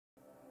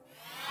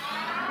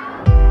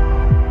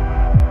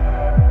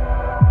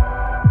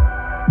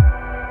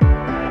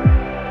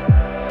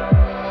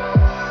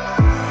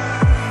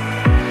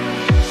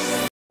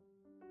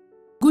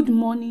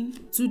morning.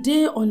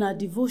 Today on our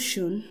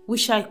devotion, we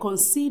shall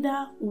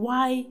consider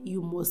why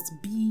you must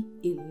be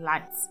a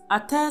light. Our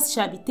text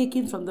shall be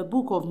taken from the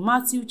book of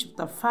Matthew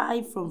chapter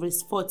 5 from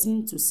verse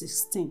 14 to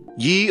 16.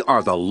 Ye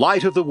are the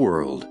light of the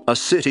world. A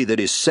city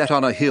that is set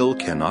on a hill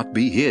cannot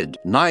be hid.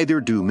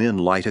 Neither do men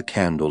light a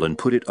candle and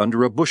put it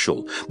under a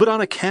bushel, but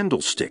on a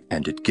candlestick,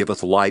 and it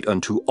giveth light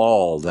unto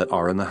all that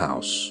are in the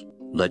house.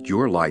 Let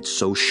your light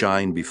so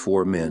shine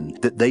before men,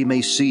 that they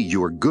may see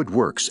your good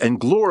works and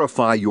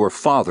glorify your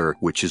Father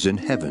which is in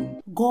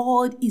heaven.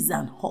 God is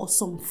an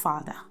awesome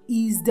Father.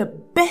 He is the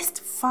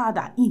best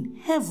Father in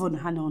heaven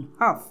and on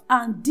earth.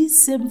 And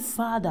this same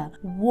Father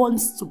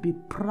wants to be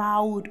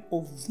proud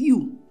of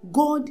you.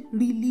 God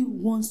really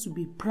wants to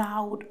be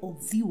proud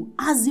of you,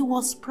 as He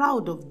was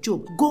proud of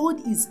Job. God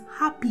is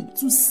happy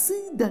to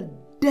see the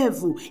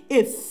devil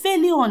a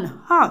failure on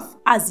earth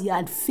as he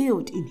had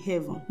failed in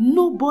heaven.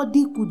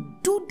 Nobody could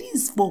do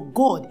this for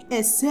God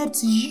except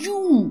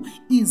you,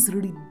 His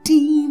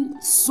redeemed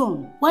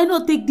Son. Why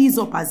not take this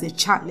up as a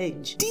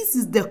challenge? This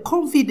is the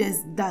confidence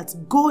that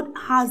God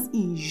has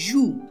in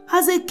you.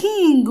 As a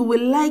king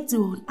would like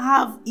to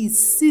have his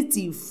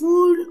city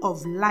full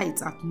of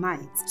light at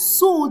night,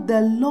 so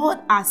the Lord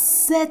has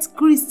set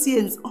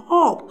Christians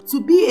up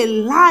to be a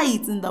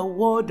light in the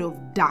world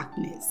of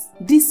darkness.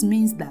 This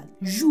means that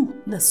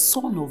you, the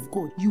Son of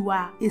God, you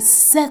are a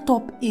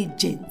set-up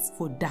agent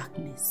for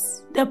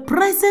darkness. The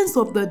presence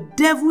of the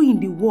devil in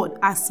the world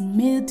has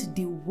made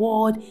the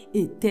world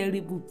a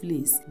terrible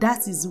place.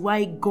 That is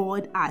why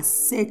God has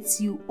set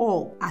you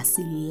up as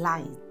a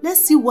light.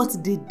 Let's see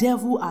what the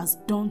devil has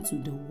done to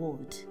the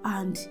world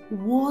and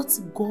what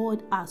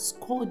God has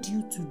called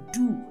you to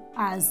do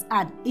as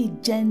an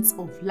agent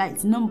of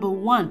light. Number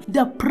one,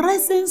 the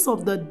presence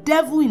of the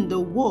devil in the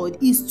world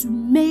is to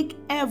make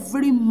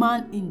every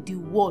man in the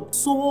world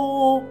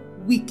so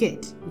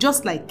wicked,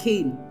 just like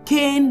Cain.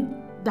 Cain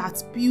that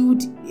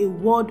spewed a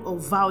word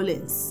of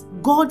violence.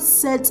 God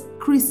set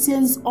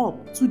Christians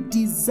up to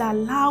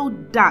disallow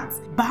that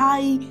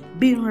by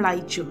being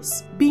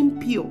righteous, being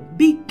pure,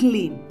 be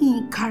clean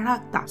in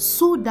character,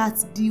 so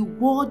that the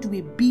world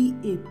will be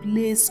a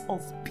place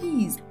of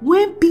peace.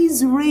 When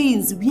peace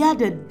reigns where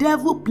the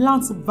devil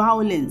plants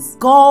violence,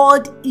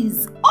 God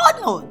is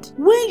honored.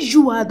 When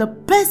you are the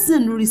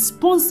person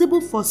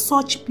responsible for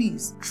such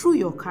peace, through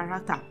your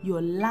character,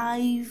 your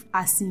life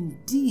has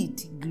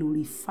indeed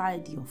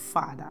glorified your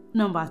Father.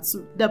 Number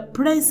two, the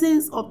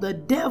presence of the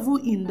devil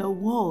in the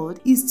world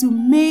is to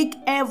make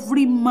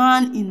every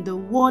man in the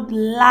world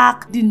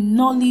lack the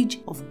knowledge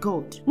of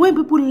God. When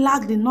people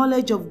lack the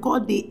knowledge of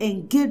God, they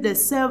engage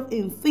themselves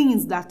in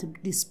things that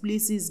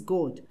displeases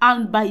God,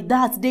 and by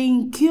that they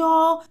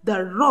incur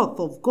the wrath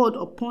of God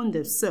upon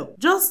themselves,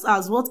 just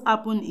as what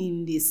happened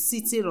in the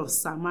city of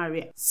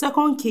Samaria.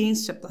 2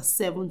 Kings chapter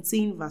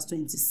 17 verse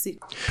 26.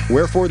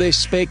 Wherefore they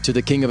spake to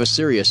the king of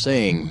Assyria,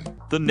 saying,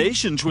 The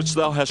nations which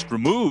thou hast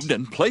removed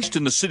and placed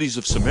in the cities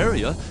of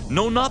Samaria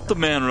know not the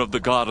manner of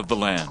the God of the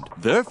land.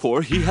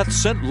 Therefore he hath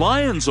sent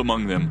lions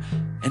among them,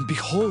 and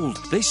behold,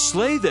 they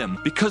slay them,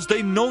 because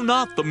they know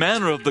not the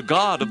manner of the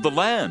God of the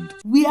land.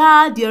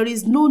 Where there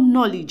is no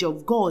knowledge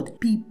of God,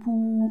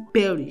 people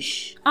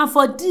perish. And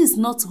for this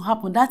not to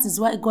happen, that is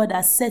why God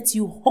has set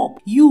you up,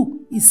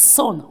 you, His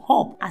Son,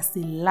 up as a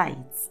light,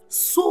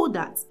 so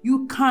that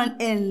you can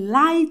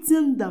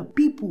enlighten the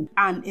people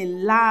and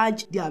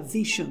enlarge their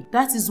vision.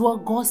 That is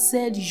what God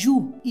said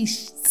you,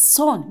 His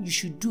Son, you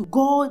should do.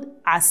 God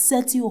has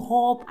set you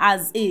up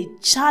as a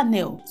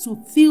channel to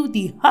fill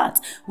the heart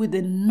with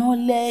the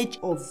knowledge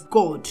of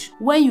God.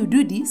 When you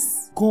do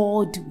this,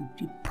 God will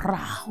be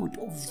proud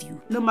of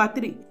you. Number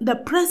three, the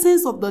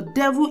presence of the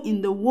devil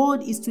in the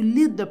world is to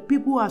lead the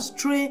people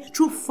astray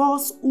through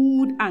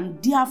falsehood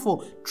and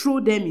therefore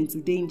throw them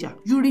into danger.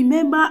 You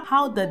remember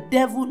how the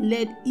devil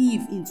led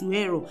Eve into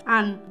error,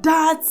 and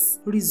that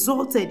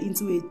resulted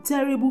into a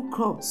terrible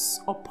curse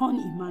upon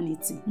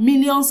humanity.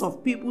 Millions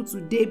of people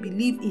today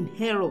believe in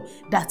error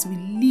that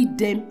will lead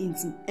them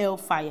into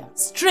hellfire.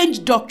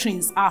 Strange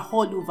doctrines are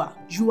all over.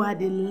 You are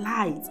the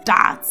light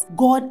that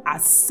God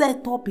has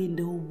set up in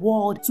the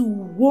world to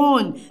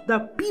warn the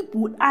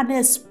people and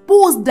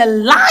expose the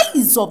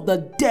lies of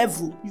the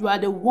devil. You are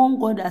the one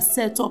God has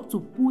set up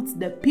to put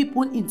the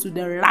people into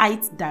the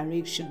right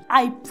direction.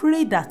 I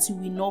pray that you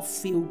will not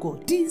fail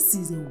God. This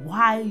is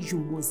why you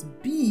must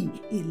be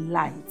a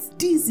light.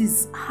 This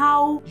is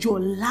how your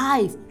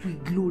life will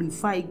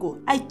glorify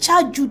God. I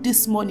charge you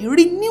this morning,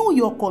 renew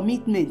your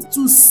commitment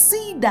to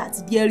see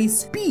that there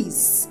is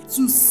peace,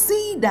 to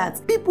see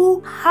that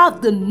people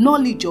have the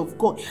knowledge of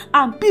God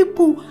and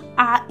people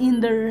are in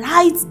the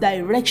right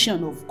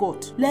direction of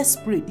God. Let's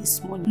pray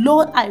this morning.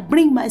 Lord, I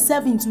bring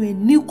myself into a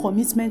new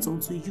commitment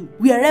unto you.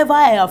 Wherever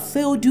I have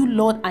failed you,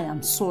 Lord, I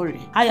am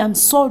sorry. I am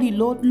sorry,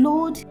 Lord.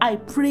 Lord, I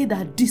pray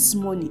that this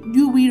morning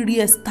you will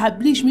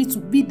reestablish me to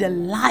be the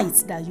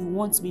light that you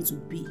want me to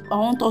be. I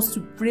want us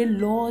to pray,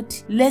 Lord,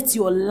 let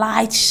your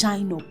light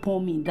shine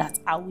upon me that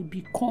I will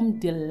become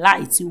the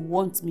light you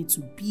want me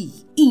to be.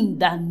 In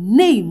the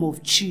name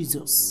of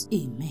Jesus.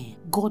 Amen.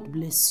 God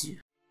bless you.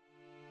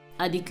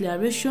 A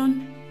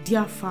declaration.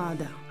 Dear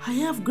Father, I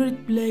have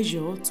great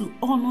pleasure to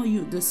honor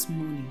you this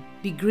morning,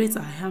 the great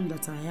I am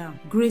that I am,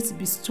 great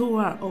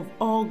bestower of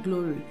all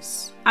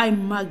glories. I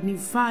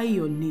magnify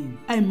your name,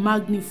 I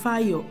magnify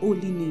your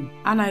holy name,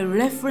 and I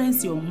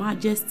reference your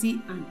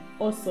majesty and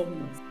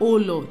awesomeness. O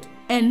Lord,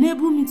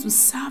 enable me to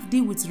serve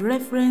thee with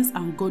reverence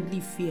and godly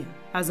fear.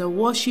 As I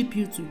worship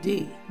you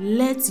today,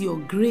 let your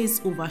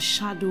grace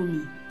overshadow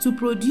me to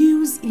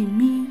produce in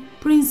me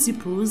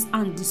principles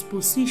and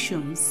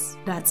dispositions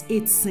that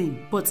hate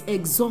sin, but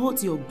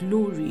exalt your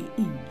glory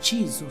in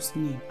Jesus'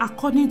 name.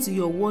 According to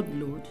your word,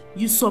 Lord,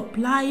 you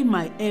supply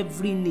my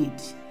every need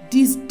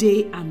this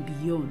day and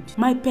beyond.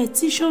 My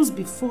petitions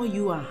before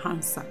you are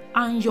answered,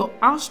 and your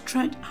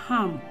outstretched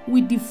arm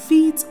will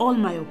defeat all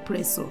my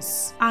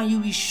oppressors, and you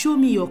will show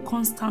me your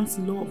constant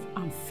love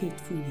and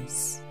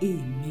faithfulness.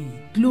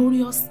 Amen.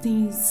 Glorious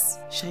things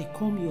shall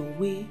come your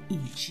way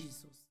in Jesus.